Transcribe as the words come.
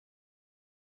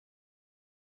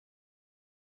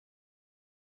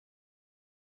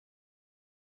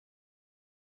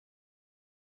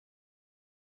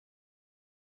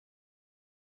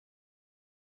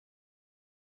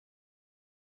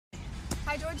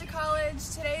Hi Georgia College.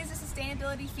 Today is a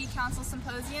Sustainability Fee Council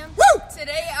Symposium. Woo!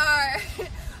 Today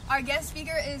our guest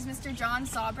speaker is Mr. John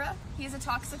Sabra. He is a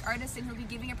toxic artist and he'll be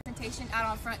giving a presentation out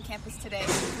on Front Campus today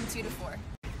from 2 to 4.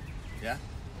 Yeah?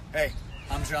 Hey,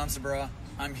 I'm John Sabra.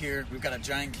 I'm here. We've got a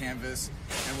giant canvas,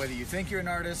 and whether you think you're an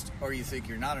artist or you think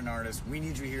you're not an artist, we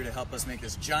need you here to help us make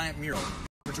this giant mural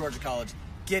for Georgia College.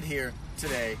 Get here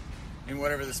today in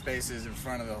whatever the space is in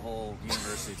front of the whole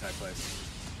university type place.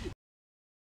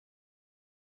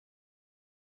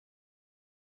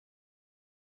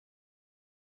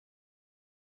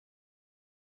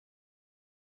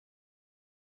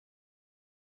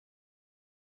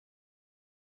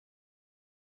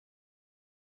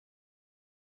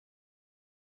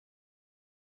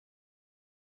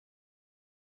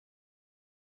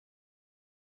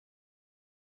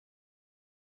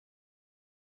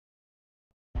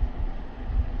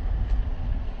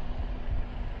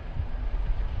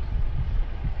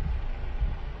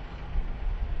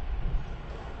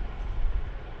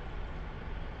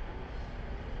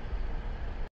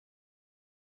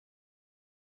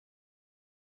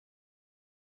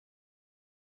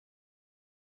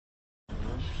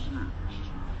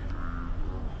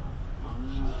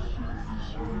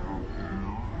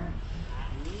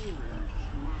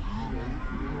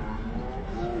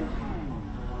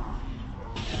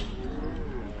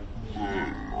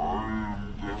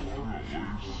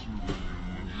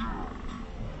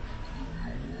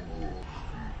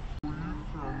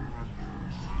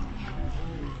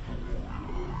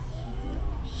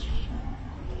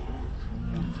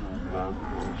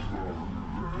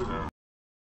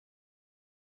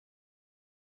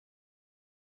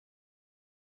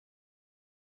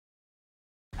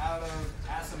 Out of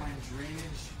acid mine drainage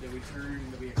that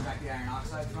we extract the iron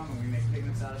oxide from, and we make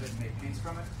pigments out of it and make paints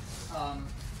from it.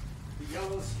 The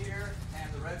yellows here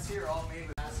and the reds here are all made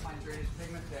with acid mine drainage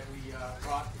pigment that we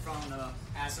brought from the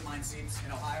acid mine seeps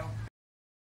in Ohio.